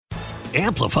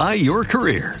Amplify your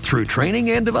career through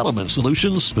training and development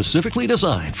solutions specifically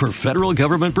designed for federal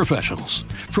government professionals.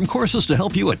 From courses to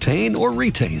help you attain or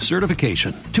retain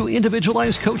certification, to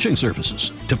individualized coaching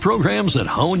services, to programs that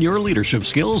hone your leadership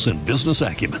skills and business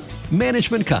acumen,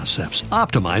 Management Concepts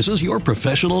optimizes your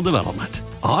professional development.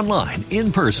 Online,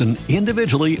 in person,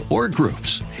 individually, or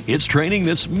groups, it's training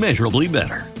that's measurably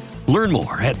better. Learn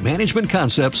more at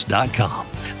managementconcepts.com.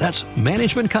 That's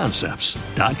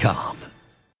managementconcepts.com.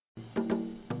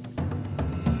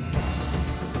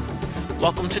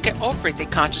 Welcome to Get Over It, the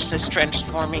consciousness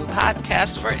transforming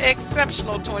podcast for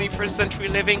exceptional 21st century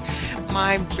living.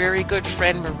 My very good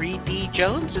friend Marie D.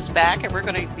 Jones is back, and we're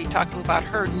going to be talking about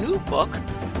her new book,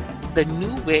 The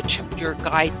New Witch, Your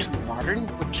Guide to Modern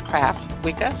Witchcraft,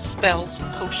 Wicca, Spells,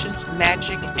 Potions,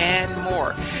 Magic, and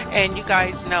more. And you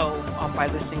guys know by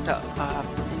listening to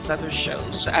these other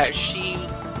shows, she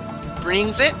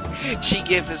brings it. She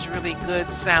gives us really good,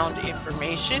 sound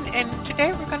information. And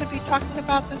today we're going to be talking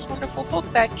about this wonderful book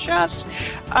that just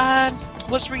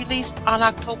was released on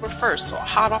October 1st, so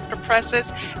hot off the presses.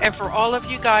 And for all of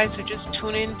you guys who just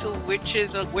tune into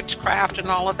witches and witchcraft and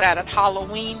all of that at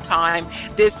Halloween time,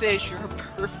 this is your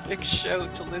perfect show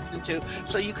to listen to,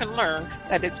 so you can learn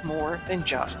that it's more than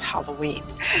just Halloween.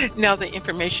 Now, the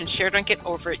information shared on Get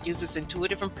Over It uses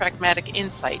intuitive and pragmatic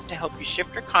insight to help you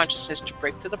shift your consciousness to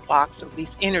break through the blocks of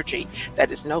release energy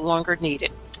that is no longer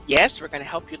needed. Yes, we're going to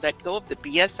help you let go of the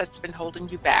BS that's been holding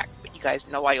you back. But you guys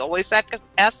know I always ask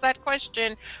that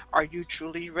question, are you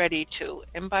truly ready to?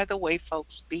 And by the way,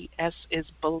 folks, BS is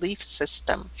belief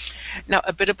system. Now,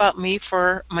 a bit about me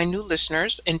for my new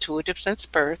listeners. Intuitive since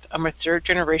birth. I'm a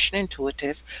third-generation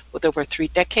intuitive with over 3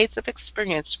 decades of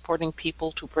experience supporting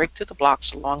people to break through the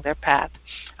blocks along their path.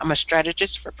 I'm a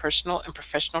strategist for personal and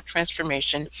professional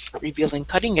transformation, revealing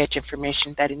cutting-edge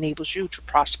information that enables you to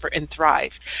prosper and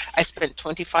thrive. I spent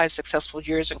 25 successful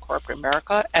years in corporate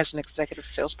America as an executive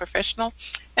sales professional,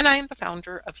 and I am the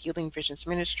founder of Healing Visions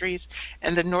Ministries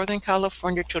and the Northern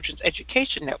California Children's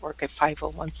Education Network, a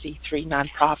 501c3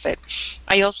 nonprofit.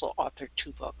 I also authored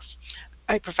 2 books.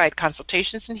 I provide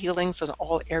consultations and healings in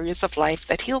all areas of life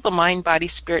that heal the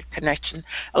mind-body-spirit connection,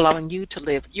 allowing you to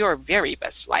live your very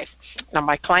best life. Now,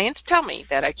 my clients tell me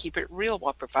that I keep it real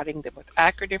while providing them with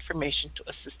accurate information to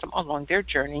assist them along their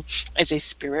journey as a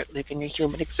spirit living a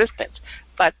human existence.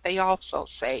 But they also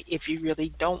say, if you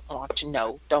really don't want to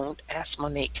know, don't ask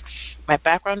Monique. My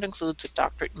background includes a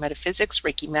doctorate in metaphysics,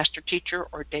 Reiki master teacher,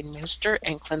 ordained minister,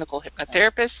 and clinical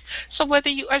hypnotherapist. So whether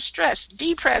you are stressed,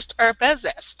 depressed, or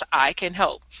possessed, I can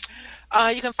help.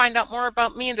 You can find out more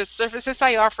about me and the services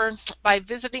I offer by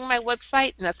visiting my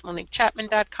website, and that's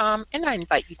MoniqueChapman.com. And I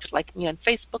invite you to like me on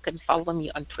Facebook and follow me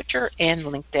on Twitter and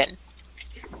LinkedIn.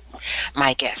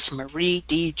 My guest, Marie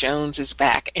D. Jones, is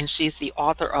back, and she's the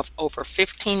author of over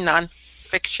 15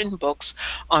 nonfiction books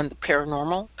on the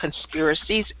paranormal,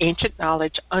 conspiracies, ancient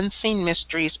knowledge, unseen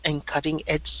mysteries, and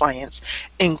cutting-edge science.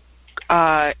 And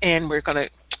we're going to,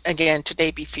 again,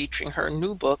 today be featuring her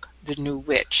new book, The New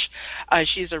Witch.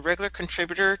 She's a regular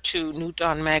contributor to New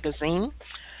Dawn magazine,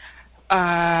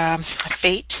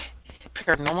 Fate,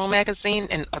 Paranormal Magazine,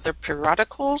 and other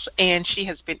periodicals, and she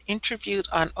has been interviewed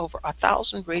on over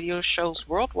 1,000 radio shows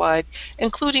worldwide,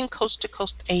 including Coast to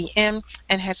Coast AM,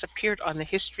 and has appeared on the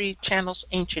History Channel's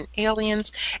Ancient Aliens,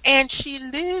 and she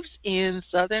lives in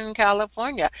Southern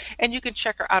California. And you can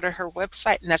check her out at her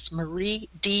website, and that's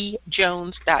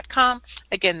mariedjones.com.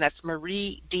 Again, that's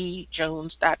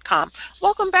mariedjones.com.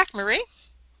 Welcome back, Marie.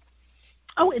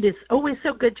 Oh, it is always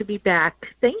so good to be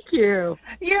back. Thank you.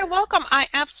 You're welcome. I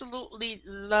absolutely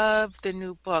love the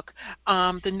new book,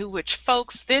 The New Witch.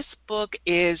 Folks, this book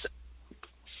is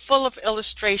full of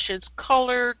illustrations,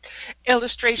 colored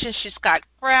illustrations. She's got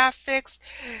graphics,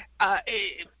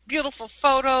 beautiful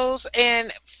photos,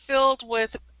 and filled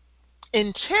with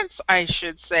intense, I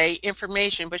should say,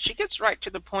 information. But she gets right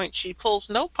to the point. She pulls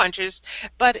no punches,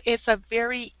 but it's a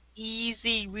very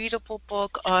easy, readable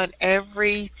book on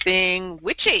everything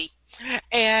witchy.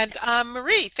 And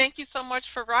Marie, thank you so much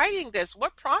for writing this.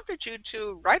 What prompted you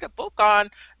to write a book on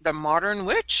the modern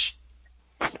witch?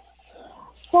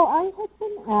 Well, I had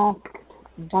been asked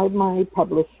by my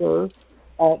publisher,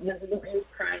 Resident News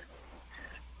Press,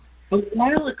 a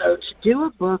while ago to do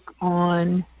a book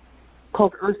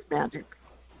called Earth Magic.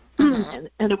 And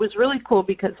it was really cool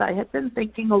because I had been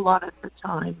thinking a lot at the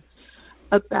time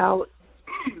about,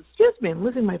 excuse me, I'm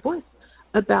losing my voice,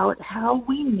 about how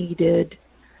we needed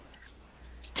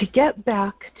to get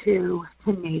back to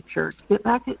nature, to get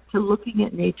back to looking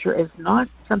at nature as not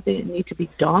something that needed to be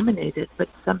dominated, but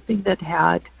something that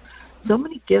had so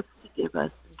many gifts to give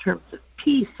us in terms of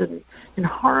peace and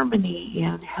harmony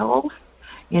and health,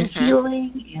 and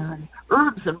healing and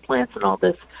herbs and plants and all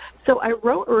this. So I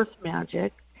wrote Earth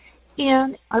Magic,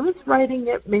 and I was writing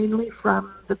it mainly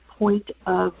from the point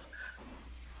of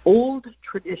old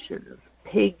traditions,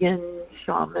 pagan,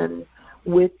 shaman,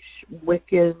 witch,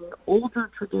 Wiccan, older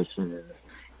traditions,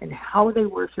 and how they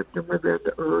worshipped and revered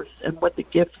the earth and what the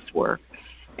gifts were.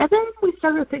 And then we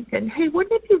started thinking, hey,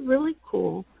 wouldn't it be really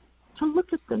cool to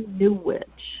look at the New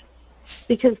Witch?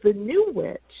 Because the New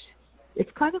Witch,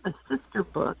 it's kind of a sister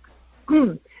book.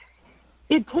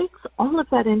 It takes all of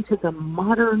that into the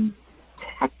modern,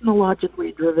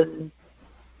 technologically driven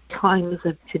times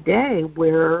of today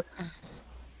where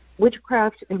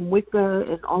witchcraft and Wicca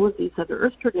and all of these other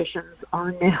earth traditions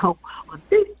are now on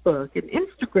Facebook and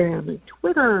Instagram and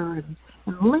Twitter and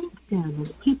LinkedIn.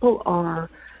 And people are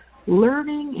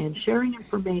learning and sharing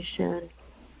information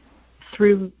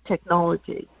through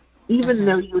technology. Even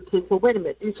though you would think, well, wait a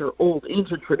minute, these are old,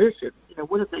 ancient traditions.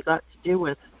 What have they got to do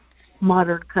with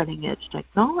modern cutting-edge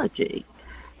technology?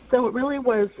 So it really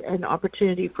was an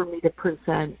opportunity for me to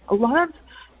present a lot of,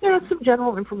 some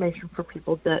general information for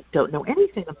people that don't know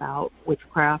anything about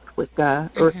witchcraft,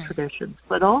 Wicca, earth traditions,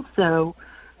 but also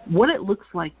what it looks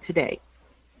like today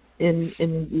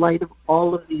in light of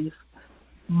all of these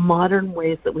modern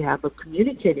ways that we have of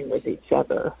communicating with each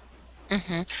other.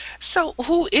 So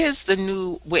who is the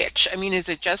New Witch? I mean, is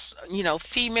it just,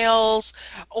 females,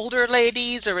 older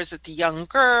ladies, or is it the young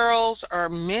girls, or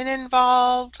men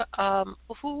involved?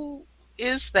 Who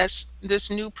is this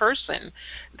new person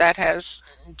that has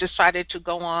decided to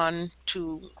go on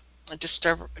to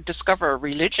discover a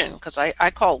religion? Because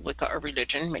I call Wicca a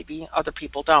religion. Maybe other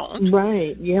people don't.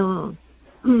 Right, yeah.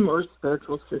 Or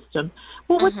spiritual system.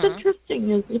 Well, what's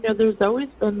interesting is, there's always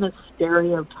been this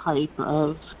stereotype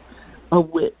of a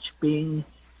witch being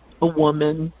a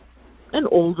woman, an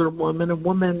older woman, a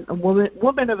woman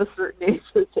of a certain age,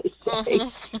 as they say.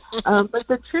 But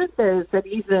the truth is that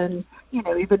even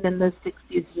in the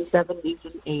 60s and 70s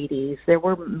and 80s, there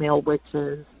were male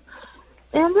witches,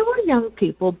 and there were young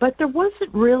people, but there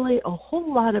wasn't really a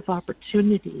whole lot of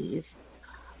opportunities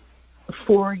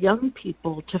for young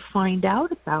people to find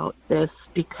out about this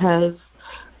because,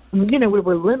 we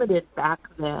were limited back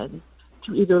then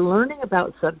to either learning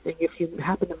about something if you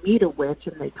happen to meet a witch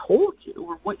and they told you,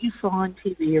 or what you saw on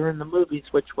TV or in the movies,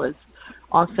 which was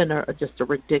often just a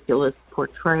ridiculous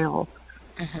portrayal,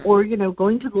 or,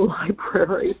 going to the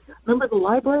library. Remember the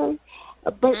library?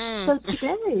 But so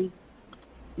today,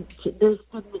 there's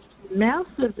been this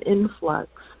massive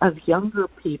influx of younger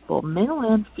people, male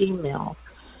and female,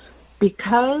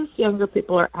 because younger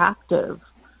people are active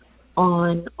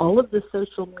on all of the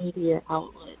social media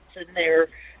outlets, and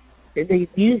they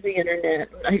use the internet.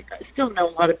 I still know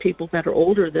a lot of people that are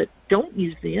older that don't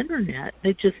use the internet.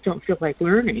 They just don't feel like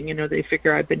learning. They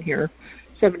figure I've been here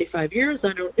 75 years.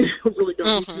 I really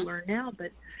don't need to learn now.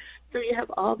 But so you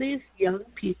have all these young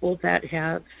people that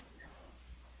have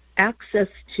access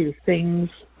to things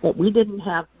that we didn't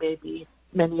have, maybe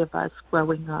many of us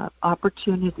growing up,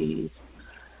 opportunities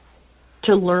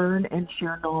to learn and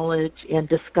share knowledge and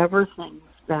discover things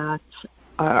that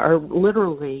are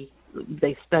literally,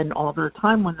 they spend all their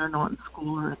time when they're not in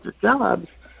school or at their jobs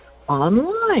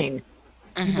online.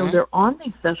 They're on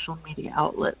these social media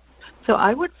outlets. So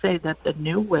I would say that the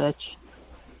New Witch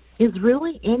is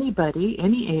really anybody,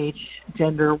 any age,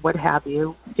 gender, what have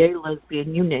you, gay,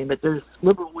 lesbian, you name it. There's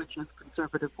liberal witches,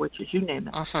 conservative witches, you name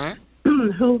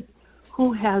it,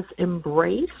 who has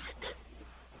embraced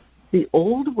the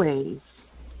old ways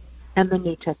and the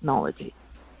new technology.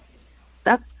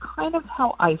 That's kind of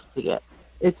how I see it.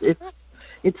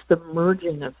 It's the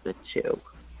merging of the two.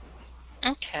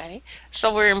 Okay.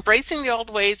 So we're embracing the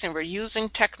old ways and we're using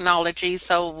technology.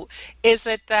 So is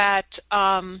it that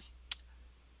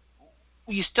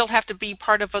you still have to be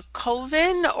part of a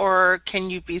coven, or can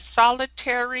you be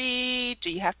solitary? Do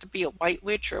you have to be a white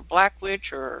witch or a black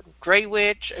witch or a gray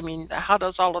witch? I mean, how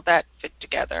does all of that fit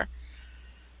together?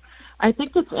 I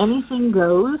think it's anything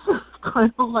goes,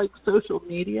 kind of like social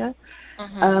media.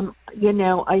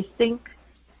 I think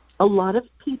a lot of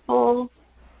people,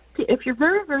 if you're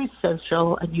very, very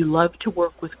social and you love to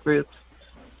work with groups,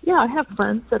 I have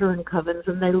friends that are in covens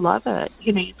and they love it.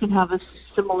 You can have a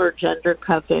similar gender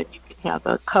coven, you can have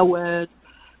a co-ed,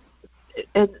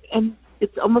 and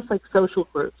it's almost like social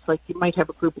groups. Like you might have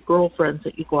a group of girlfriends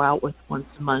that you go out with once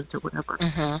a month or whatever.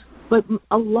 But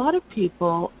a lot of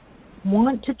people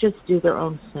want to just do their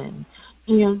own thing.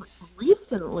 And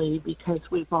recently, because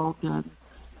we've all been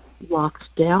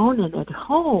locked down and at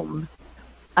home,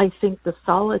 I think the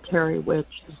solitary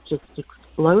witch has just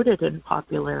exploded in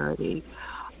popularity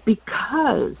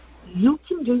because you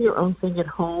can do your own thing at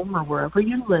home or wherever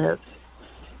you live,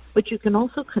 but you can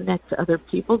also connect to other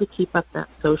people to keep up that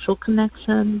social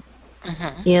connection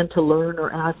and to learn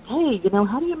or ask, hey,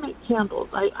 how do you make candles?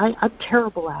 I'm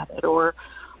terrible at it. Or,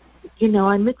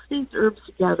 I mix these herbs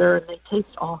together and they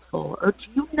taste awful. Or do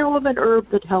you know of an herb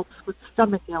that helps with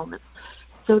stomach ailments?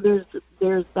 So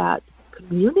there's that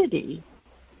community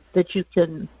that you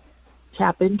can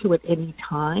tap into at any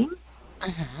time.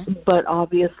 But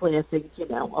obviously, I think,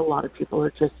 a lot of people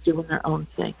are just doing their own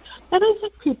thing. And I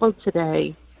think people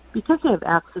today, because they have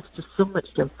access to so much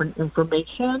different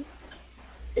information,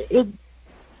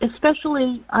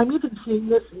 especially, I'm even seeing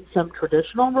this in some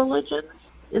traditional religions,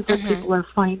 is that people are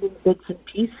finding bits and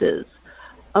pieces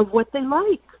of what they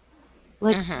like.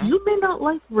 Like, you may not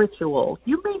like ritual.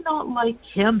 You may not like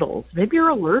candles. Maybe you're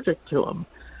allergic to them.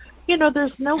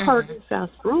 There's no hard and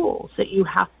fast rules that you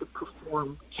have to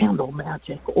perform candle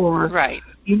magic or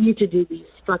you need to do these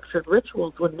structured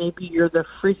rituals when maybe you're the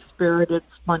free-spirited,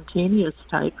 spontaneous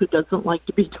type who doesn't like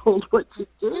to be told what to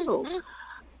do.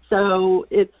 So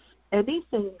it's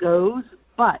anything goes,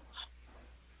 but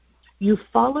you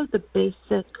follow the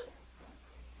basic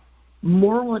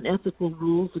moral and ethical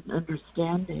rules and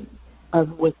understanding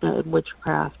of Wicca and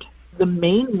witchcraft. The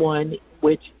main one,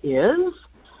 which is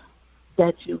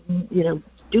that you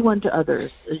do unto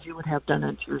others as you would have done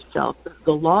unto yourself.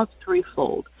 The law of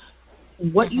threefold.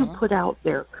 What you put out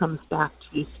there comes back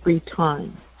to you 3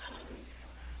 times.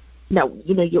 Now,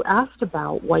 you asked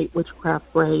about white witchcraft,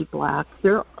 gray, black.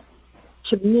 To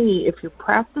me, if you're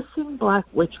practicing black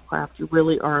witchcraft, you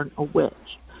really aren't a witch.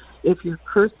 If you're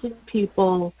cursing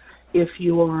people, if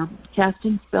you're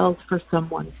casting spells for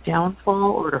someone's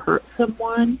downfall or to hurt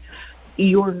someone,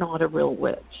 you're not a real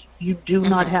witch. You do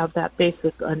not have that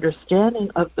basic understanding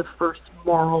of the first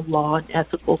moral law and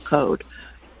ethical code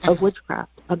of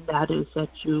witchcraft, and that is that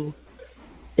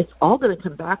it's all going to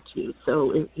come back to you.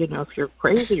 So, if you're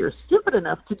crazy or stupid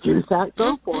enough to do that,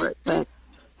 go for it. But,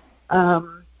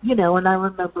 and I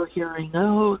remember hearing,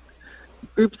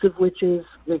 groups of witches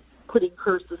like putting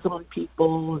curses on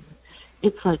people. And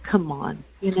it's like, come on.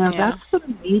 That's the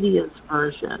media's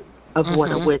version of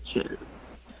what a witch is.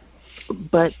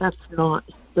 But that's not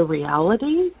the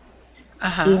reality.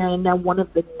 And now one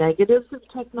of the negatives of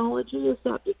technology is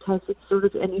that because it's sort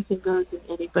of anything goes and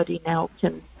anybody now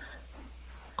can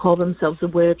call themselves a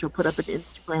witch or put up an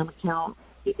Instagram account,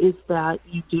 is that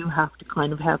you do have to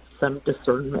kind of have some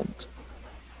discernment.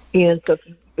 And so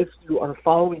if you are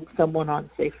following someone on,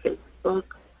 say, Facebook,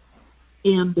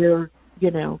 and they're,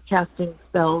 casting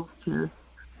spells to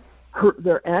hurt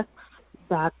their ex,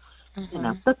 that's,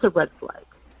 that's a red flag.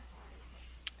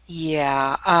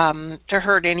 Yeah, to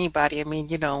hurt anybody. I mean,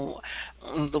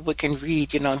 the Wiccan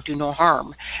read, do no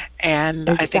harm. And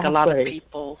I think a lot of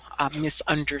people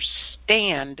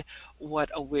misunderstand what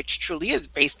a witch truly is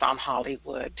based on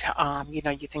Hollywood.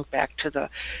 You think back to the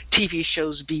TV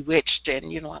shows Bewitched,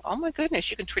 and, like, oh, my goodness,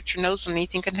 you can twitch your nose and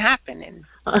anything can happen. And,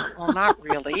 well, not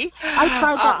really. I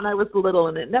tried that when I was little,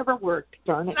 and it never worked,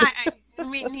 darn it.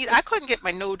 I couldn't get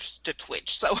my nose to twitch,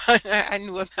 so I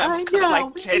knew I was kind of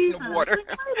like dead in the water.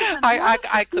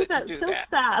 I couldn't do that.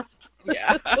 Fast.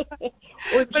 Yeah.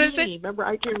 Or Jeannie, remember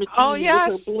I dreamed of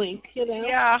Jeannie with her blink,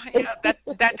 Yeah,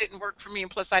 that didn't work for me, and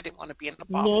plus I didn't want to be in the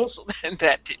bottle, so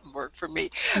that didn't work for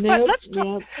me. But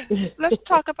let's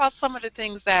talk about some of the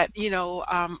things that,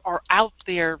 are out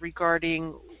there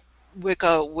regarding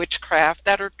Wicca witchcraft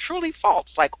that are truly false,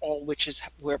 like all witches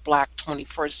wear black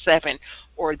 24/7,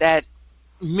 or that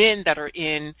men that are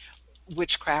in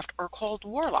witchcraft are called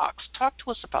warlocks. Talk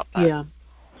to us about that. Yeah.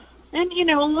 And,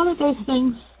 a lot of those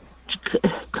things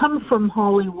come from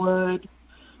Hollywood.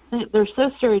 They're so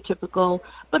stereotypical,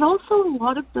 but also a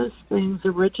lot of those things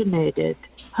originated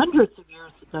hundreds of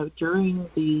years ago during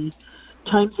the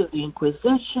times of the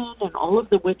Inquisition and all of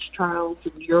the witch trials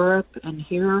in Europe and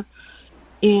here.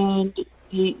 And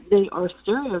they are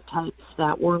stereotypes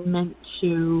that were meant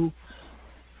to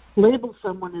label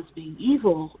someone as being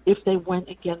evil if they went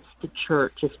against the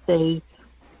church, if they,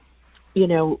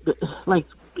 like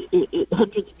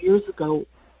hundreds of years ago,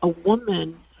 a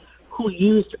woman who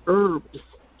used herbs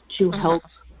to help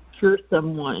cure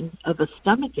someone of a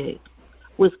stomachache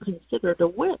was considered a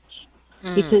witch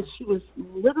because she was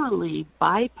literally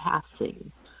bypassing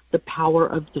the power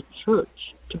of the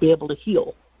church to be able to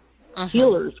heal.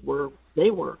 Healers were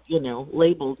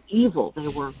labeled evil. They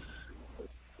were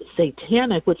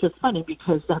satanic, which is funny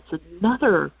because that's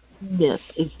another myth,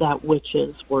 is that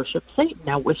witches worship Satan.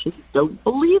 Now, witches don't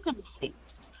believe in Satan.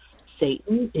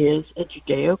 Satan is a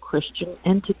Judeo-Christian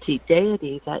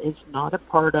deity that is not a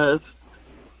part of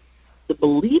the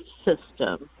belief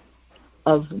system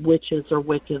of witches or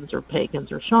Wiccans or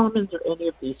pagans or shamans or any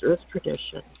of these earth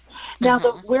traditions. Now,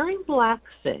 the wearing black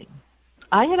thing,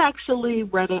 I had actually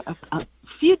read a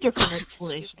few different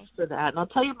explanations for that, and I'll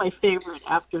tell you my favorite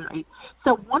after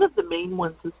so one of the main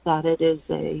ones is that it is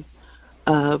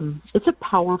it's a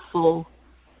powerful,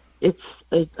 it's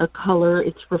a color,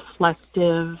 it's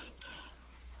reflective.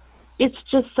 It's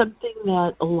just something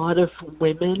that a lot of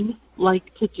women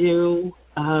like to do,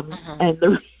 and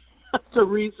the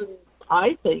reason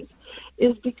I think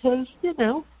is because,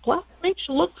 black makes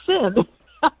you look thin.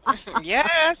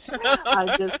 Yes. I'm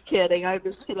just kidding.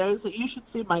 You should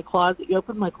see my closet. You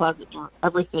open my closet door,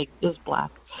 everything is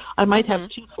black. I might have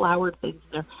 2 flowered things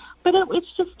in there, but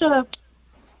it's just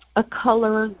a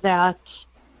color that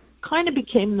kind of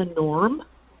became the norm,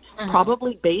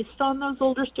 probably based on those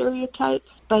older stereotypes,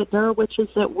 but there are witches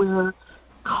that wear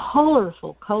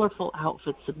colorful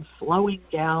outfits and flowing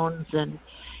gowns, and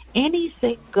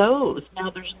anything goes. Now,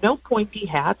 there's no pointy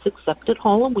hats except at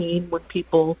Halloween when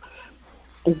people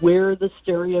wear the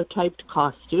stereotyped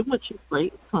costume, which is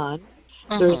great fun.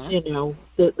 There's,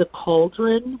 the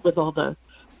cauldron with all the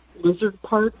lizard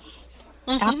parts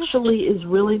actually is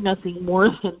really nothing more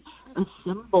than a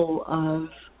symbol of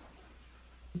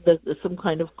some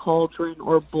kind of cauldron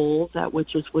or bowl that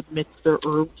witches would mix their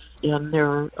herbs and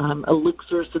their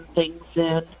elixirs and things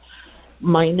in,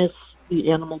 minus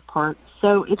the animal parts.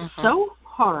 So it's so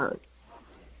hard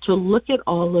to look at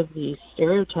all of these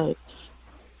stereotypes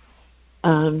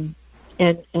and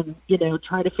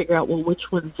try to figure out, well,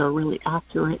 which ones are really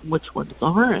accurate and which ones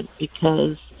aren't,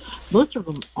 because most of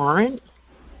them aren't.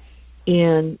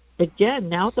 And again,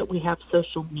 now that we have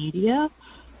social media,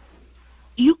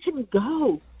 you can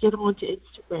get onto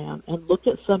Instagram and look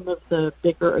at some of the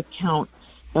bigger accounts,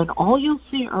 and all you'll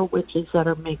see are witches that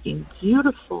are making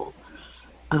beautiful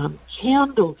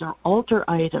candles or altar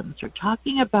items, or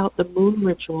talking about the moon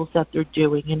rituals that they're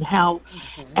doing and how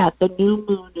at the new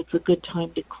moon it's a good time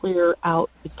to clear out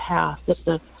the path. That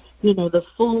the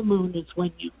full moon is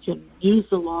when you can use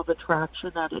the law of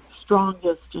attraction at its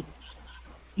strongest, and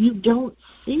you don't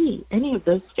see any of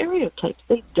those stereotypes.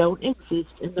 They don't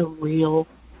exist in the real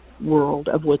world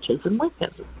of witches and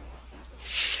Wiccans.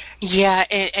 Yeah,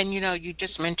 and you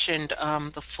just mentioned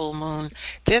the full moon.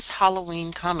 This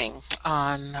Halloween coming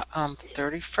on the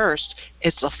 31st,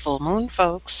 it's a full moon,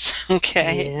 folks.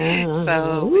 Okay,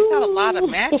 so we got a lot of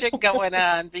magic going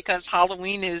on, because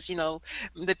Halloween is,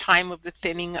 the time of the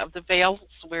thinning of the veils,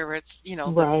 where it's,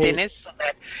 the thinnest, so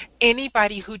that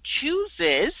anybody who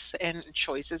chooses, and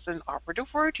choice is an operative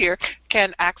word here,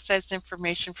 can access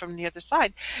information from the other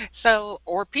side. So,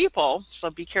 or people.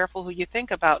 So be careful who you think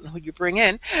about and who you bring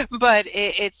in. But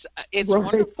it's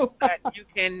wonderful that you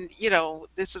can,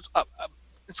 this is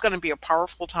it's going to be a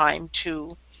powerful time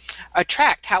to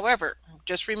attract. However,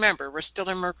 just remember, we're still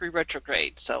in Mercury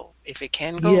retrograde, so if it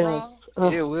can go wrong,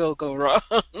 it will go wrong.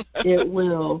 It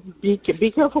will. Be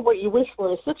careful what you wish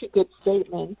for is such a good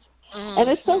statement. And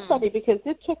it's so funny, because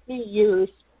it took me years.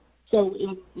 So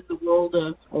in the world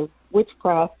of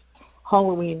witchcraft,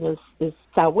 Halloween is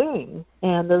Samhain,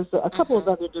 and there's a couple of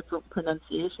other different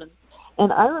pronunciations.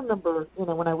 And I remember,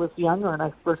 when I was younger and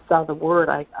I first saw the word,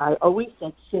 I always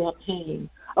said Samhain.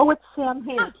 Oh, it's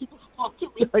Samhain. People looked at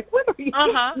me like, what are you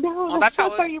doing? No, that's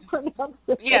not how you pronounce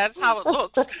it. Yeah, that's how it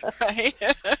looks, right?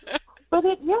 But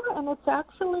and it's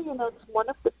actually, it's one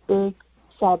of the big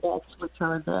Sabbats, which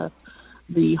are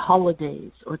the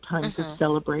holidays or times of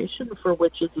celebration for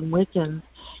witches and Wiccans.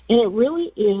 And it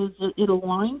really is, it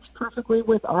aligns perfectly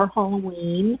with our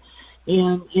Halloween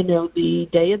and, the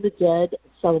Day of the Dead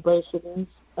celebrations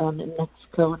in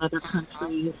Mexico and other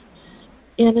countries.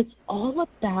 And it's all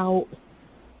about,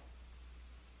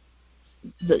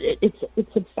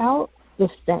 it's about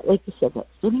like you said, that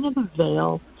thinning of the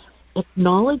veil,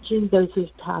 acknowledging those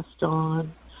who've passed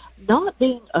on, not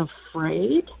being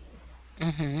afraid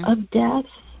of death,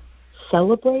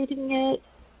 celebrating it,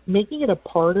 making it a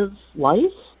part of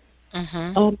life.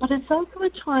 But it's also a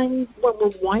time when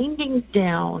we're winding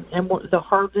down and the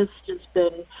harvest has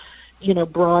been,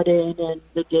 brought in, and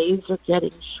the days are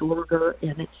getting shorter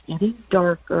and it's getting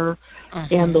darker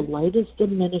and the light is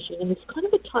diminishing, and it's kind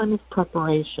of a time of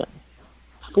preparation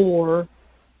for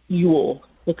Yule,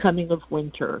 the coming of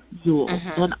winter, Yule.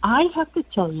 And I have to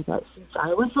tell you that since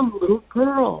I was a little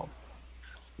girl,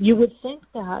 you would think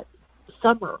that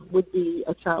summer would be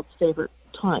a child's favorite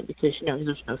time, because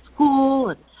there's no school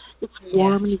and it's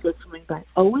warm and you go swimming. But I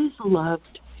always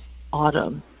loved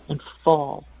autumn and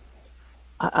fall.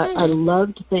 I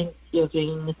loved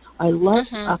Thanksgiving. I loved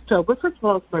October. First of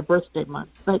all, it's my birthday month,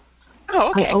 but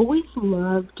I always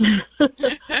loved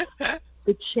the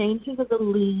the changing of the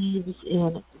leaves,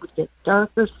 and it would get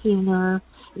darker sooner.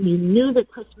 And you knew that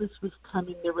Christmas was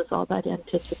coming. There was all that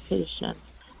anticipation.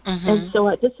 Mm-hmm. And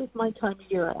so this is my time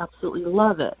of year. I absolutely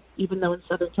love it, even though in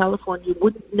Southern California you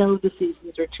wouldn't know the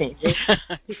seasons are changing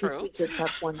because we just have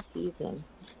one season.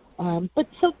 But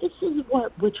so this is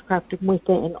what witchcraft and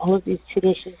Wicca and all of these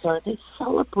traditions are. They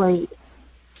celebrate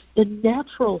the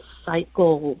natural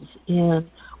cycles and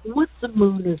what the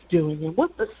moon is doing and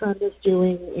what the sun is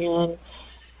doing, and,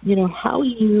 you know, how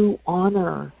you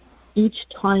honor each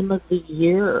time of the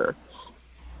year.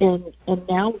 And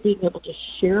now being able to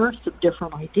share some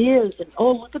different ideas, and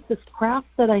look at this craft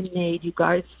that I made, you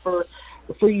guys, for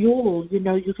Yule. You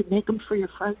know, you can make them for your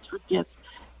friends for gifts.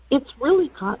 It's really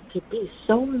gotten to be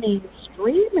so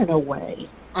mainstream in a way.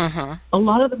 Mm-hmm. A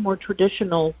lot of the more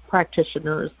traditional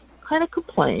practitioners kind of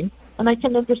complain, and I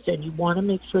can understand. You want to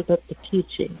make sure that the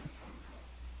teaching,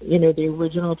 you know, the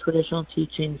original traditional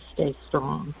teachings stay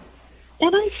strong.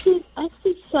 And I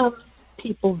see some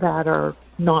people that are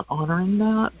not honoring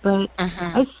that, but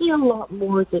I see a lot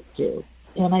more that do.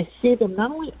 And I see them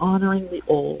not only honoring the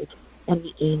old and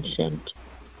the ancient,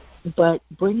 but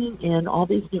bringing in all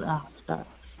these new aspects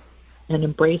and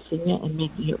embracing it and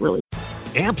making it really.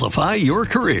 Amplify your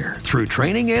career through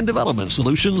training and development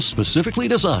solutions specifically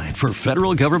designed for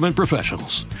federal government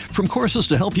professionals. From courses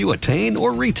to help you attain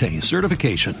or retain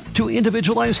certification, to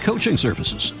individualized coaching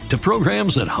services, to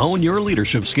programs that hone your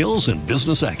leadership skills and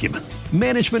business acumen,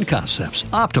 Management Concepts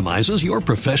optimizes your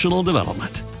professional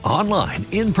development. Online,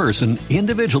 in person,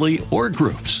 individually, or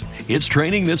groups, it's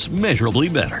training that's measurably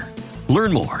better.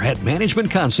 Learn more at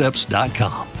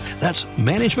managementconcepts.com. That's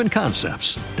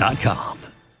managementconcepts.com.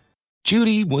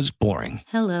 Judy was boring.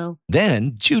 Hello.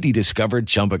 Then Judy discovered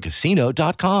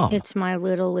ChumbaCasino.com. It's my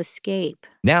little escape.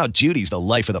 Now Judy's the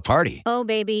life of the party. Oh,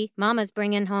 baby, mama's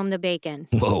bringing home the bacon.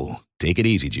 Whoa, take it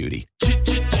easy, Judy.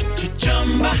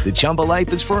 The Chumba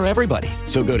life is for everybody.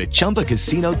 So go to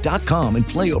ChumbaCasino.com and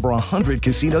play over 100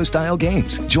 casino-style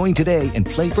games. Join today and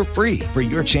play for free for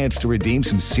your chance to redeem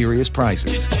some serious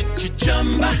prizes.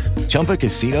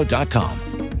 ChumbaCasino.com.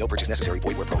 No purchase necessary.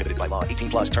 Void where prohibited by law. 18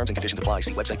 plus terms and conditions apply.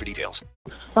 See website for details.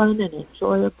 Fun and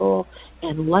enjoyable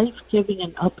and life-giving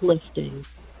and uplifting,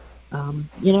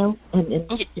 you know, and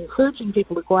encouraging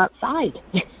people to go outside.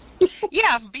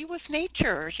 Yeah, be with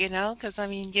nature, you know, because, I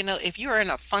mean, you know, if you're in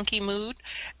a funky mood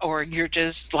or you're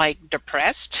just, like,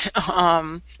 depressed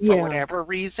for whatever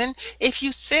reason, if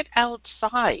you sit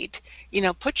outside, you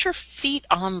know, put your feet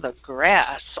on the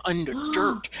grass, under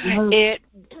dirt, it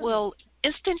will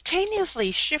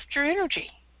instantaneously shift your energy,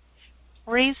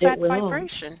 raise that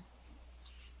vibration.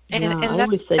 And I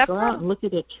always say, go out and look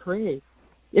at a tree.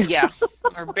 Yeah,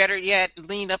 or better yet,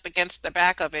 lean up against the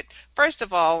back of it. First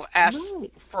of all, ask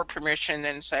for permission,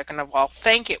 and second of all,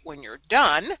 thank it when you're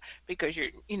done, because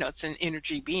it's an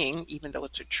energy being, even though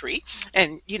it's a tree,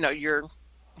 and you're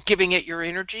giving it your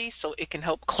energy so it can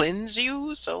help cleanse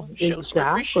you, so show some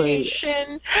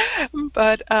appreciation.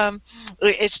 But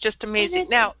it's just amazing.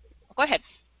 Now, go ahead.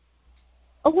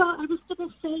 Oh, well, I was going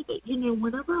to say that,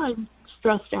 whenever I'm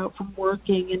stressed out from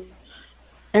working and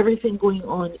everything going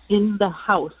on in the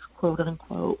house, quote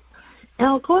unquote, and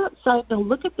I'll go outside and I'll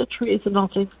look at the trees and I'll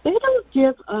think, they don't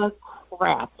give a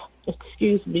crap,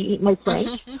 excuse me, my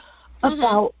French,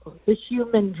 about the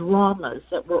human dramas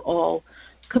that we're all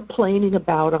complaining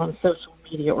about on social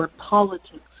media or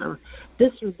politics or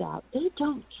this or that. They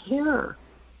don't care.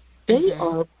 They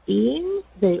are being,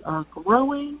 they are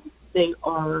growing, they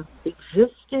are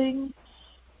existing.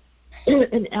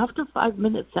 And after 5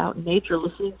 minutes out in nature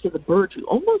listening to the birds, you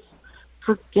almost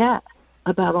forget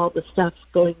about all the stuff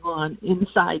going on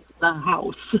inside the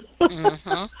house,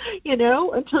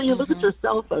 until you look at your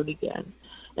cell phone again.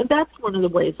 And that's one of the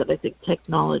ways that I think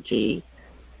technology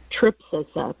trips us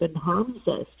up and harms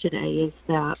us today, is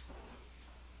that,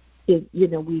 we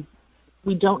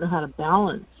don't know how to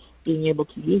balance being able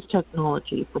to use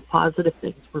technology for positive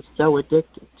things. We're so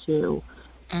addicted to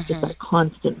just that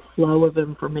constant flow of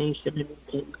information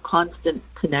and constant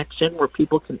connection where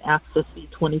people can access you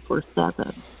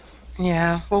 24/7.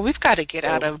 Yeah, well, we've got to get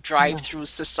out of drive-through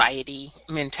society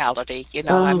mentality.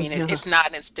 It's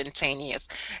not instantaneous.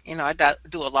 I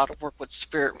do a lot of work with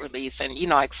spirit release, and,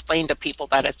 I explain to people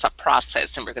that it's a process,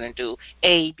 and we're going to do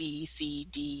A, B, C,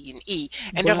 D, and E.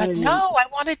 And they're like, no, I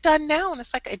want it done now. And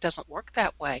it's like, it doesn't work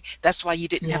that way. That's why you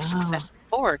didn't have success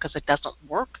before, because it doesn't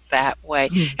work that way.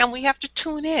 And we have to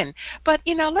tune in. But,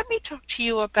 let me talk to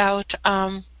you about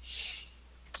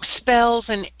spells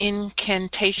and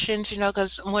incantations,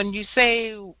 because when you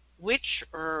say witch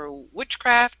or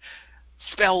witchcraft,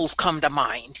 spells come to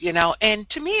mind, you know. And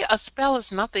to me, a spell is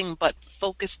nothing but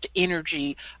focused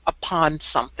energy upon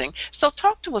something. So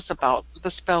talk to us about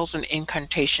the spells and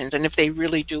incantations and if they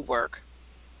really do work.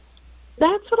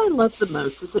 That's what I love the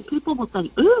most, is that people will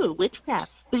say, ooh,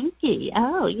 witchcraft, spooky.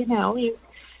 Oh, you know, you're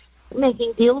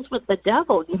making deals with the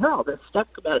devil. You hear all this stuff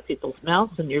come out of people's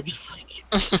mouths, and you're just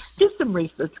like, do some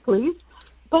research, please.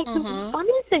 But the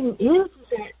funny thing is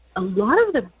that a lot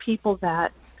of the people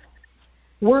that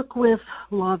work with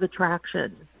law of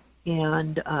attraction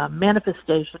and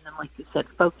manifestation and, like you said,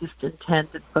 focused intent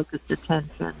and focused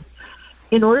attention,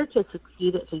 in order to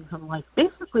succeed at things in life,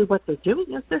 basically what they're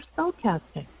doing is they're spell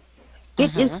casting.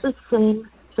 It is the same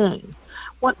thing.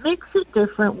 What makes it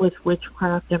different with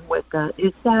witchcraft and Wicca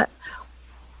is that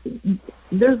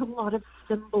there's a lot of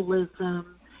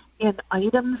symbolism in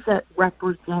items that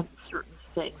represent certain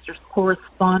things. There's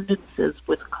correspondences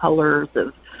with colors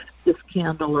of this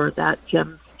candle or that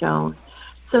gemstone.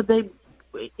 So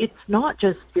it's not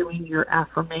just doing your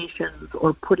affirmations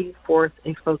or putting forth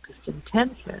a focused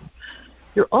intention.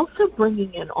 You're also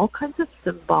bringing in all kinds of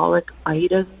symbolic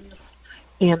items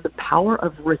and the power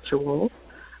of ritual,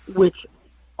 which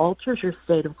alters your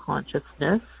state of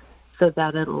consciousness so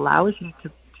that it allows you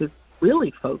to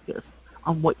really focus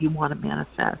on what you want to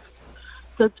manifest.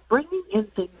 So it's bringing in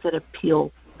things that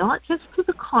appeal not just to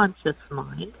the conscious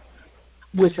mind,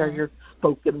 which are your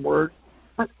spoken words,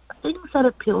 but things that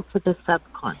appeal to the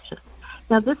subconscious.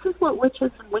 Now, this is what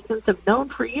witches and Wiccans have known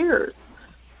for years,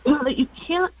 that you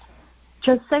can't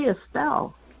just say a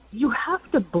spell. You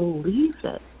have to believe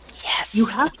it. Yes. You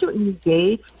have to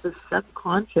engage the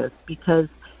subconscious, because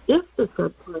if the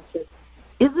subconscious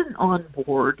isn't on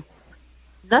board,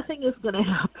 nothing is going to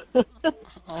happen.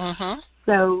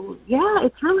 So, yeah,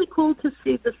 it's really cool to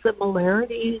see the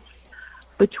similarities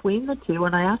between the two,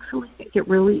 and I actually think it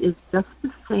really is just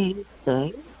the same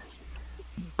thing,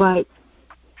 but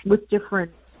with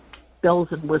different bells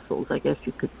and whistles, I guess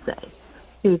you could say.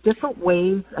 There are different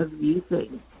ways of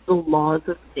using the laws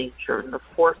of nature and the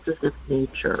forces of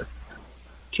nature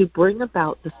to bring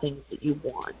about the things that you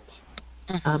want.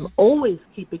 Always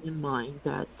keeping in mind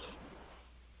that,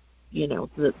 you know,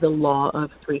 the law of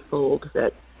threefold,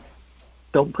 that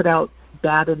don't put out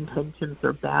bad intentions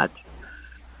or bad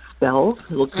spells.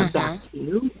 It will come back to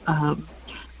you.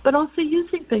 But also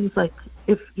using things like,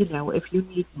 if you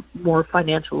need more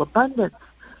financial abundance,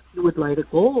 you would light a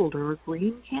gold or a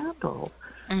green candle.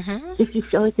 If you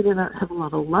feel like you do not have a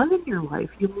lot of love in your life,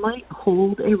 you might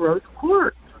hold a rose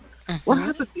quartz or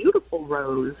have a beautiful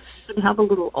rose and have a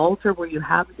little altar where you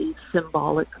have these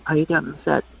symbolic items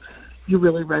that you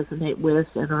really resonate with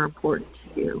and are important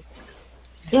to you.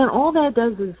 And all that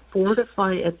does is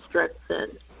fortify and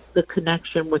strengthen the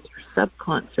connection with your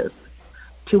subconscious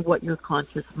to what your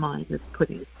conscious mind is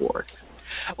putting forth.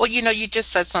 Well, you know, you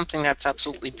just said something that's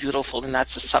absolutely beautiful, and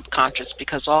that's the subconscious,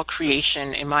 because all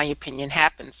creation, in my opinion,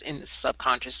 happens in the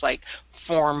subconscious. Like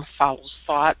form follows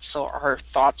thought, so our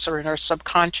thoughts are in our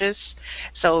subconscious.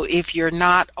 So if you're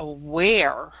not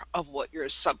aware of what your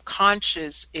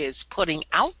subconscious is putting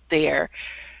out there,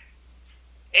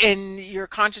 and you're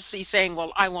consciously saying,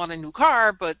 well, I want a new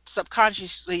car, but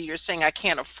subconsciously you're saying I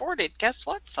can't afford it, guess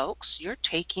what, folks? You're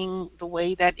taking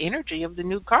away that energy of the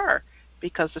new car,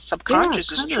 because the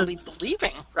subconscious is truly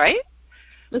believing, right?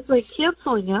 It's like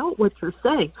canceling out what you're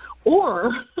saying.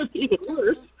 Or, even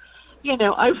worse, you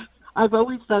know, I've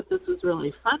always thought this was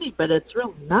really funny, but it's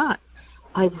really not.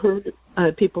 I've heard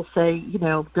people say, you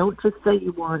know, don't just say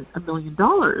you want $1 million,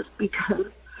 because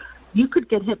you could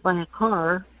get hit by a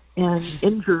car and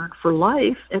injured for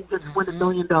life and just win $1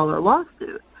 million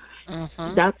lawsuit.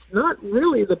 That's not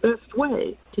really the best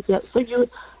way to get. So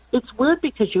it's weird,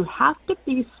 because you have to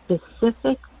be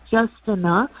specific just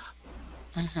enough,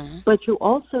 but you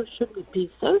also shouldn't be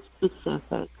so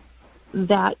specific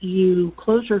that you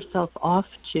close yourself off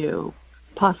to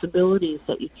possibilities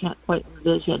that you can't quite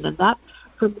envision. And that,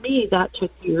 for me, that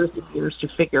took years and years to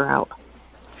figure out.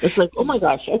 It's like, oh my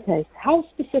gosh, okay, how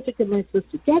specific am I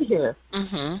supposed to get here?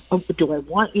 Do I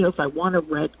want, if I want a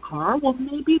red car, well,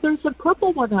 maybe there's a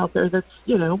purple one out there that's,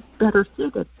 better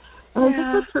suited. And I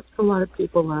think that trips a lot of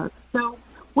people up. So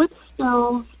with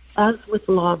spells, as with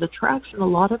the law of attraction, a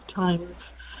lot of times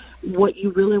what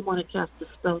you really want to cast a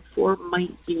spell for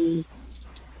might be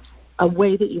a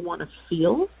way that you want to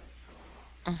feel,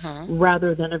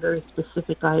 rather than a very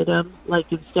specific item.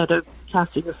 Like, instead of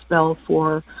casting a spell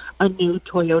for a new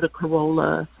Toyota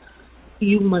Corolla,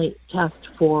 you might cast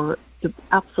for the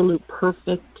absolute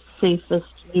perfect,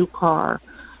 safest new car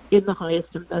in the highest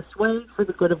and best way for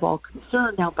the good of all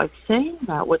concerned. Now, by saying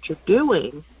that, what you're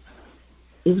doing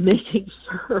is making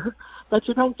sure that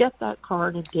you don't get that car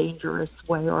in a dangerous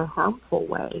way or a harmful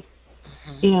way.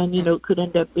 And, it could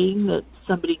end up being that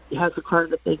somebody has a car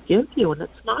that they give you, and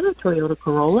it's not a Toyota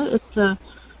Corolla. It's a,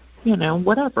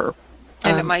 whatever.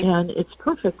 And it's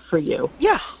perfect for you.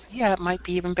 Yeah, it might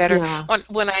be even better. Yeah.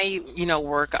 When I,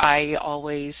 work, I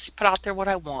always put out there what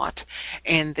I want,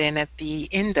 and then at the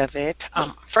end of it,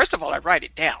 first of all, I write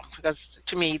it down, because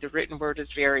to me, the written word is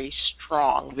very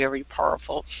strong, very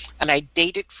powerful, and I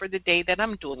date it for the day that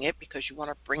I'm doing it, because you want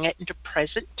to bring it into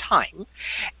present time,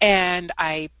 and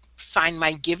I sign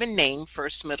my given name,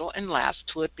 first, middle, and last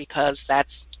to it, because that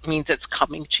means it's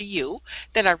coming to you.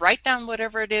 Then I write down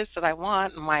whatever it is that I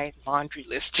want, my laundry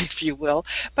list, if you will.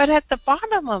 But at the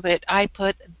bottom of it, I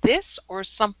put this or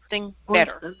something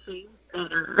better. Something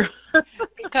better.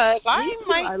 Because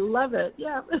I love it,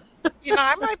 yeah.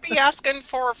 I might be asking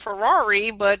for a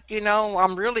Ferrari, but,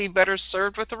 I'm really better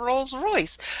served with a Rolls Royce.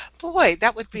 Boy,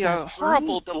 that would be a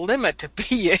horrible dilemma to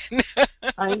be in.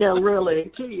 I know,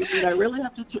 really. Gee, I really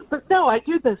have to do. But no, I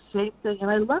do the same thing, and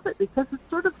I love it because it's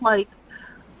sort of like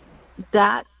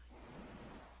that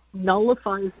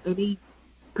nullifies any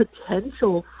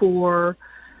potential for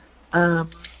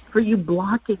you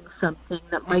blocking something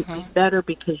that might be better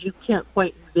because you can't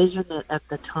quite envision it at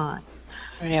the time.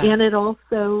 Yeah. And it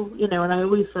also, and I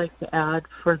always like to add,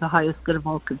 for the highest good of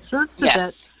all concerned, so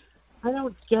that I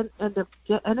don't end up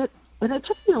and it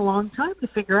took me a long time to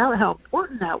figure out how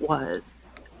important that was.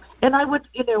 And I would,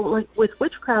 like with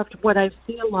witchcraft, what I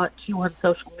see a lot too on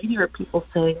social media are people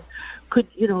saying, could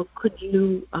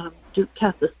you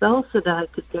cast a spell so that I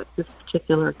could get this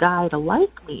particular guy to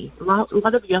like me? A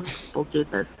lot of young people do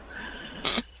this.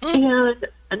 And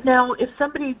now, if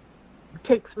somebody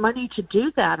takes money to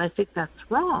do that, I think that's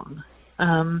wrong.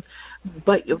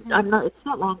 But it's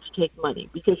not wrong to take money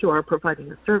because you are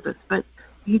providing a service. But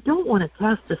you don't want to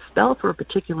cast a spell for a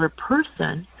particular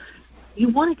person. You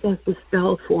want to cast a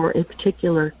spell for a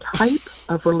particular type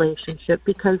of relationship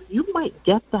because you might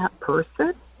get that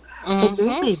person, and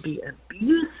they may be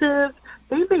abusive,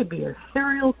 they may be a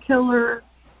serial killer.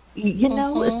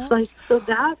 It's like, so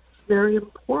that's very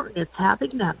important. It's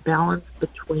having that balance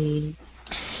between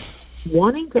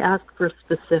wanting to ask for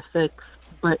specifics,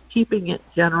 but keeping it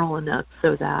general enough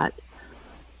so that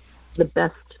the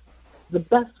best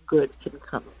good can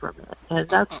come from it.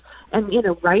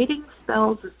 And writing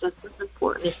spells is just as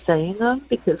important as saying them,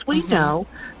 because we know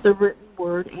the written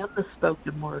word and the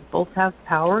spoken word both have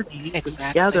power, and you use them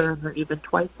together, and they're even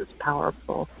twice as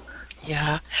powerful.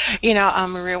 Yeah.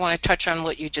 Maria, I want to touch on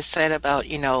what you just said about,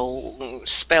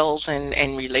 spells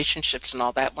and relationships and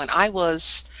all that. When I was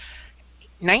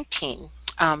 19,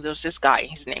 there was this guy,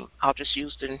 I'll just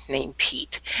use the name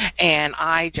Pete, and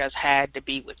I just had to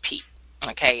be with Pete.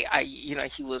 Okay,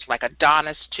 he was like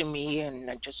Adonis to me, and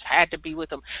I just had to be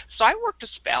with him. So I worked a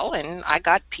spell, and I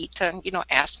got Pete to,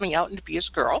 ask me out and to be his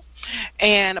girl.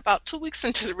 And about 2 weeks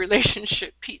into the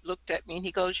relationship, Pete looked at me, and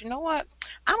he goes, "You know what?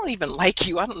 I don't even like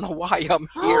you. I don't know why I'm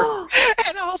here."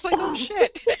 And I was like, "Oh,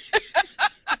 shit."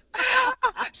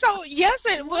 So, yes,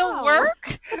 it will work,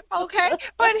 okay?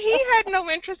 But he had no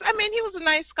interest. I mean, he was a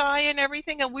nice guy and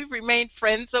everything, and we've remained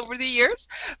friends over the years.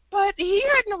 But he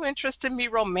had no interest in me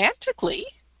romantically,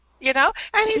 And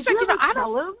he said, I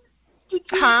don't. Did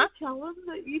you ever tell him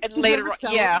that you and later,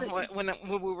 when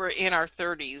we were in our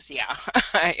 30s,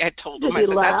 I told him. Did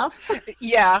he laugh?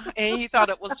 Yeah, and he thought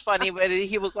it was funny, but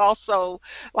he was also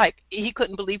like, he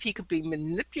couldn't believe he could be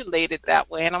manipulated that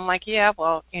way. And I'm like, yeah,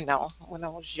 well, when I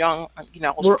was young, I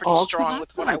was pretty strong with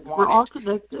what I wanted. We're all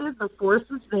connected. The force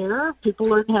is there. People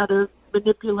learn how to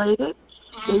manipulate it.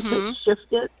 They can shift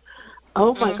it.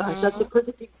 Oh, my gosh, that's a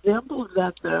perfect example of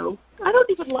that, though. I don't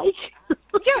even like you.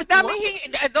 Yeah, I mean,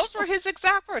 those were his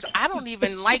exact words. I don't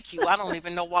even like you. I don't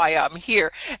even know why I'm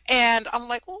here. And I'm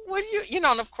like, well, what do you,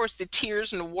 and of course the tears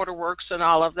and the waterworks and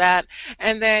all of that.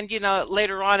 And then,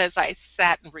 later on as I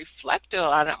sat and reflected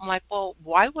on it, I'm like, well,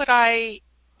 why would I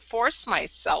force my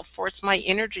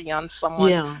energy on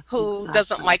someone who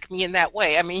doesn't like me in that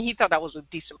way? I mean, he thought I was a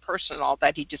decent person and all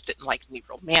that. He just didn't like me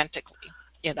romantically.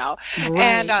 Right.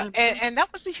 And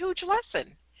that was a huge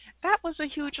lesson. That was a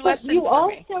huge lesson for me. You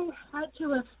also had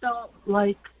to have felt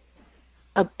like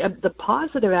the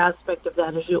positive aspect of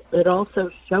that is it also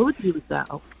showed you,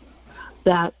 though,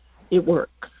 that it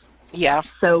works. Yeah.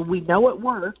 So we know it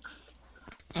works,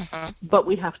 but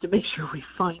we have to make sure we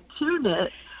fine-tune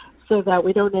it so that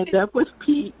we don't end up with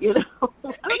Pete, I don't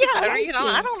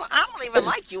even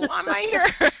like you. Why am I here?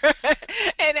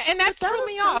 and that threw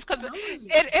me off because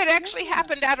it actually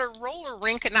happened at a roller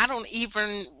rink, and I don't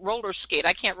even roller skate.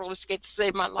 I can't roller skate to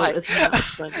save my life.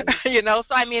 So I mean, so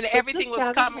I mean, everything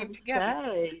was coming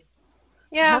together.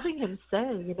 having him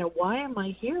say, why am I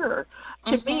here?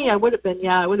 To me, I would have been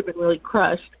really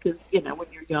crushed because, when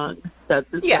you're young,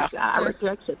 that's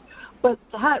rejection. But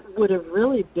that would have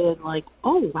really been like,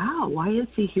 oh, wow, why is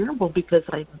he here? Well, because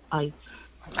then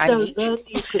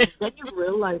you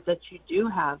realize that you do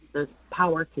have the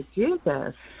power to do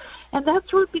this. And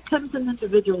that's where it becomes an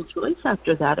individual choice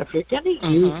after that. If you're going to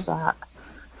use that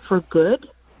for good,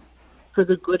 for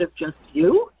the good of just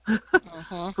you,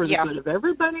 for the good of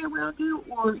everybody around you,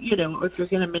 or, if you're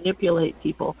going to manipulate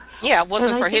people. Yeah, it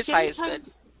wasn't for his highest good.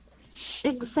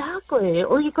 Exactly.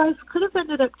 Or you guys could have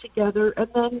ended up together, and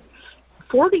then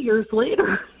 40 years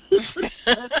later, I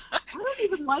don't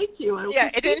even like you.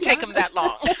 It didn't take him that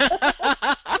long.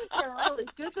 Really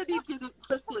good that he did it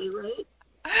quickly, right?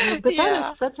 But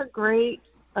that is such a great,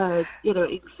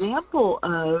 example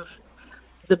of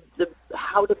the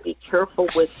how to be careful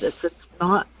with this. It's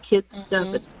not kid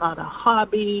stuff. It's not a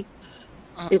hobby.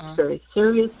 It's very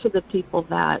serious to the people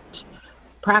that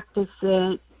practice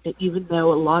it, even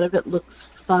though a lot of it looks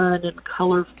fun and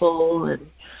colorful, and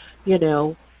you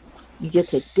get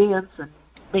to dance and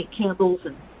make candles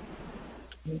and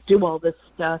do all this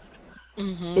stuff.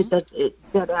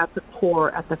 That at the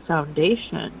core, at the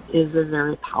foundation, is a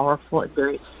very powerful and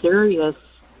very serious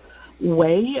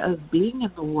way of being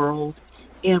in the world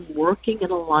and working in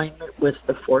alignment with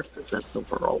the forces of the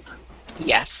world.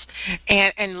 Yes.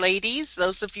 And ladies,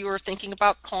 those of you who are thinking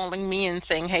about calling me and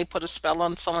saying, hey, put a spell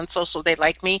on so-and-so so they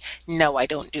like me, no, I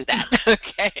don't do that.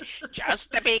 Okay?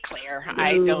 Just to be clear,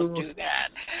 I don't do that.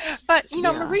 But,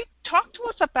 Marie, talk to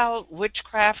us about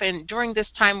witchcraft. And during this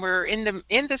time, we're in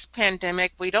this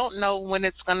pandemic. We don't know when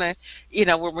it's going to,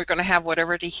 when we're going to have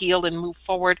whatever to heal and move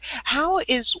forward. How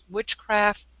is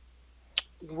witchcraft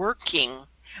working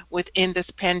within this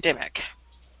pandemic?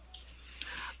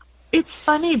 It's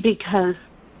funny because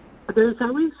there's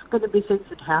always going to be things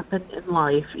that happen in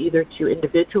life, either to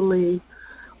individually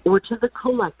or to the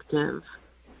collective,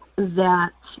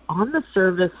 that on the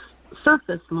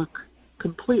surface look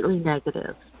completely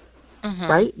negative,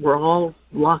 right? We're all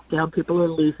locked down. People are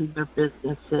losing their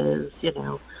businesses.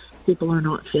 People are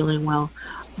not feeling well.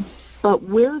 But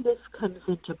where this comes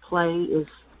into play is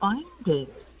finding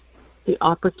the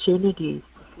opportunities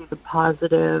to see the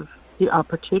positive, the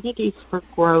opportunities for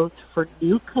growth, for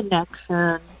new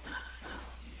connection.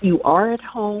 You are at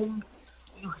home.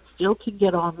 You still can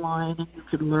get online and you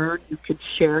can learn, you can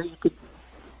share, you can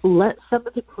let some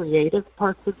of the creative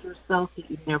parts of yourself that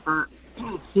you never,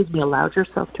 allowed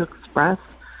yourself to express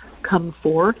come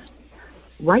forth.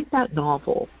 Write that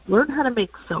novel. Learn how to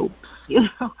make soaps,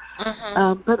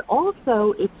 But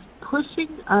also it's pushing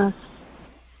us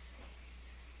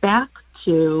back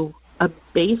to a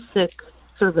basic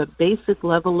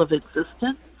level of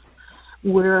existence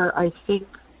where I think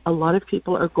a lot of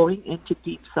people are going into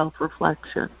deep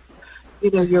self-reflection.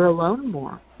 You're alone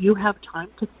more. You have time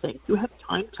to think. You have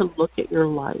time to look at your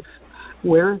life.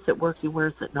 Where is it working? Where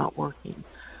is it not working?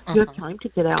 You have time to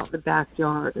get out in the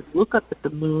backyard and look up at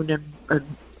the moon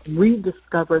and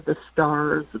rediscover the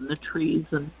stars and the trees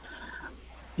and,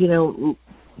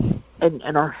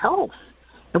 and our health.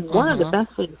 And one of the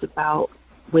best things about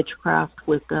witchcraft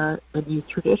with the new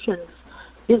traditions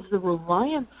is the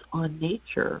reliance on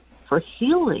nature for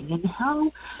healing, and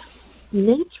how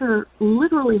nature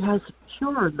literally has a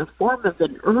cure in the form of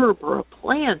an herb or a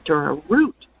plant or a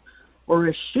root or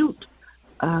a shoot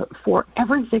for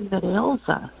everything that ails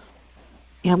us.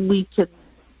 And we can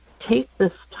take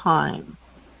this time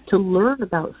to learn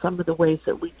about some of the ways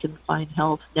that we can find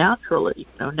health naturally,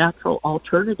 natural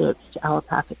alternatives to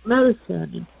allopathic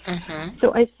medicine. And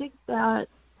so I think that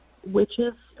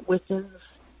witches within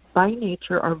by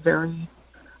nature are very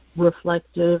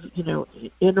reflective,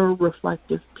 inner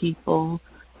reflective people,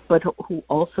 but who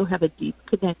also have a deep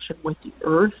connection with the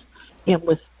earth and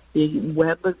with the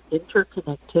web of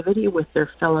interconnectivity with their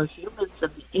fellow humans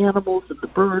and the animals and the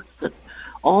birds and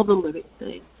all the living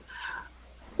things.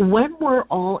 When we're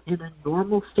all in a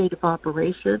normal state of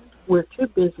operation, we're too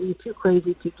busy, too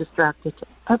crazy, too distracted to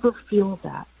ever feel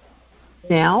that.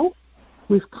 Now,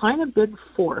 we've kind of been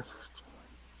forced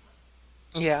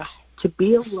to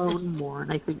be alone more,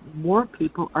 and I think more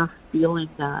people are feeling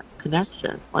that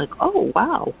connection. Like, oh,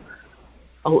 wow.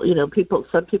 Oh,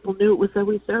 some people knew it was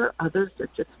always there. Others are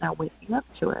just now waking up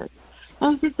to it.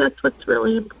 And I think that's what's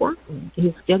really important,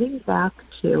 is getting back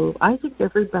to, I think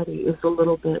everybody is a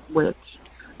little bit witch,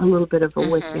 a little bit of a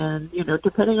Wiccan,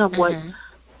 depending on what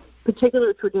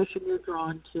particular tradition you're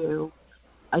drawn to.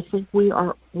 I think we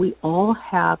all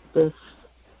have this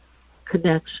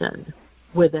connection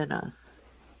within us.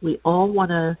 We all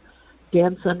want to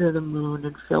dance under the moon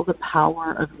and feel the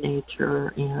power of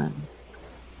nature and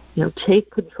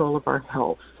take control of our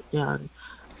health and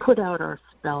put out our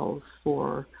spells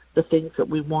for the things that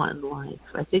we want in life.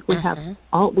 I think we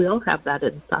all have that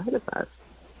inside of us.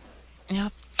 Yeah.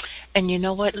 And you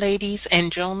know what, ladies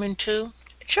and gentlemen, too?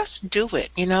 Just do it,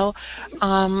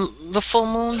 The full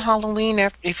moon, Halloween,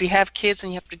 if you have kids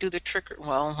and you have to do the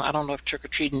I don't know if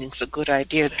trick-or-treating is a good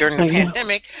idea during the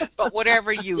pandemic, but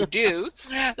whatever you do,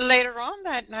 later on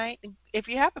that night, if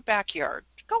you have a backyard,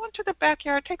 go into the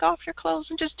backyard, take off your clothes,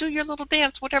 and just do your little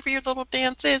dance, whatever your little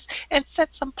dance is, and set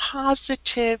some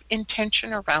positive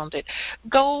intention around it.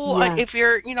 Go, if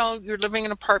you're living in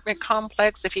an apartment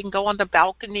complex, if you can go on the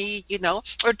balcony,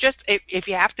 or just if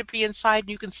you have to be inside and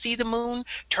you can see the moon,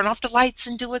 turn off the lights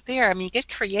and do it there. I mean, get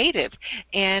creative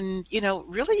and,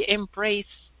 really embrace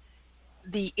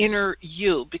the inner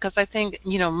you, because I think,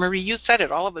 Marie, you said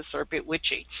it, all of us are a bit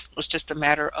witchy. It's just a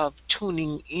matter of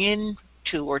tuning in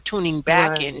to or tuning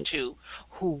back into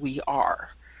who we are.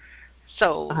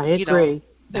 So, I agree.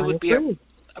 It would be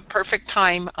a perfect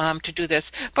time to do this.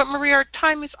 But Marie, our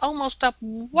time is almost up.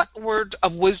 What word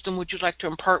of wisdom would you like to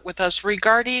impart with us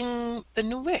regarding the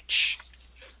New Witch?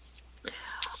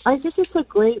 I think it's a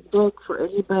great book for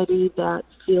anybody that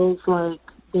feels like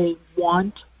they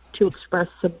want to express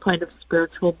some kind of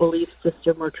spiritual belief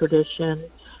system or tradition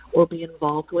or be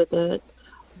involved with it,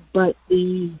 but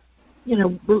the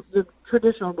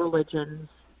traditional religions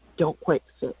don't quite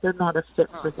fit. They're not a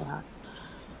fit for that.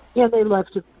 Yeah, they love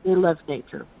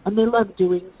nature, and they love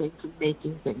doing things and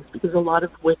making things, because a lot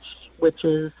of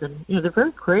witches and they're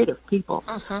very creative people.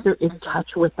 They're in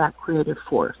touch with that creative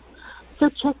force. So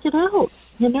check it out.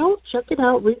 Check it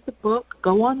out. Read the book.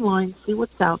 Go online. See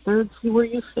what's out there, and see where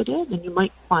you fit in. And you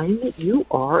might find that you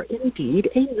are indeed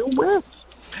a new witch.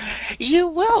 You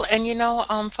will. And,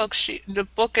 folks, the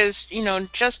book is,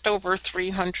 just over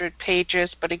 300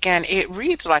 pages. But, again, it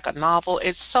reads like a novel.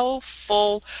 It's so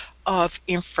full of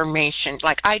information.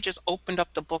 Like, I just opened up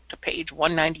the book to page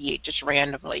 198 just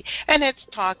randomly, and it's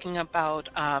talking about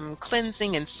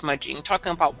cleansing and smudging,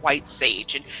 talking about white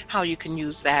sage and how you can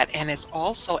use that, and it's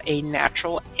also a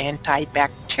natural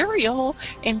antibacterial,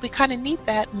 and we kind of need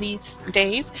that in these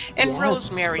days, and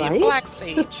rosemary and black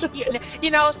sage. So,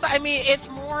 I mean, it's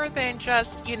more than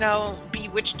just,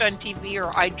 Bewitched on TV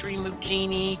or I Dream of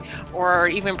Jeannie or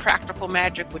even Practical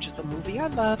Magic, which is a movie I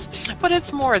love, but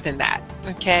it's more than that,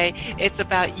 okay? It's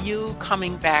about you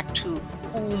coming back to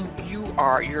whom you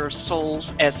are, your soul's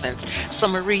essence. So,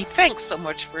 Marie, thanks so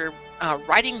much for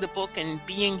writing the book and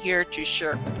being here to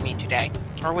share it with me today,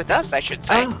 or with us, I should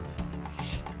say. Oh,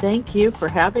 thank you for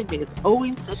having me. It's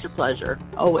always such a pleasure.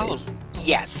 Always. Oh,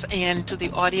 yes, and to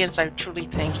the audience, I truly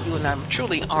thank you, and I'm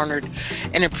truly honored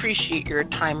and appreciate your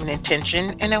time and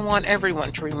attention. And I want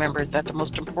everyone to remember that the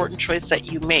most important choice that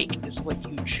you make is what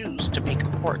you choose to make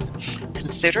important.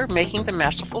 Consider making the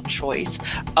masterful choice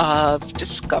of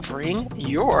discovering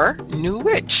your new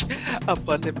witch.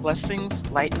 Abundant blessings,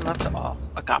 light and love to all.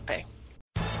 Agape.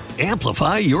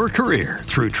 Amplify your career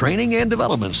through training and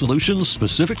development solutions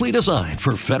specifically designed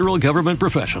for federal government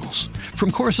professionals. From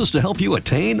courses to help you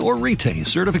attain or retain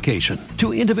certification,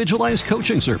 to individualized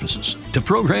coaching services, to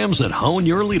programs that hone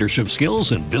your leadership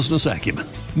skills and business acumen,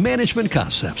 Management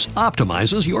Concepts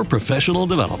optimizes your professional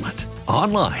development.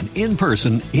 Online, in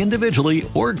person, individually,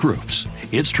 or groups,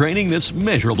 it's training that's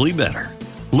measurably better.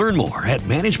 Learn more at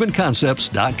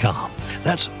managementconcepts.com.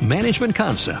 That's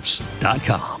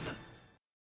managementconcepts.com.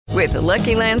 With the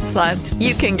Lucky Land Slots,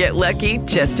 you can get lucky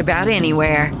just about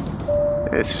anywhere.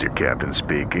 This is your captain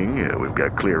speaking. We've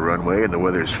got clear runway and the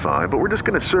weather's fine, but we're just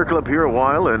going to circle up here a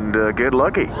while and get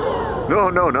lucky.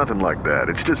 No, nothing like that.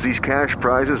 It's just these cash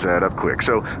prizes add up quick.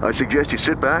 So I suggest you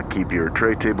sit back, keep your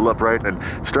tray table upright, and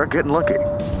start getting lucky.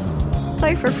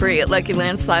 Play for free at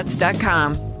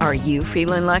LuckyLandSlots.com. Are you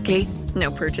feeling lucky? No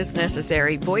purchase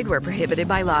necessary. Void where prohibited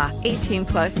by law.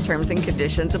 18+ terms and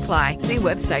conditions apply. See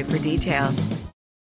website for details.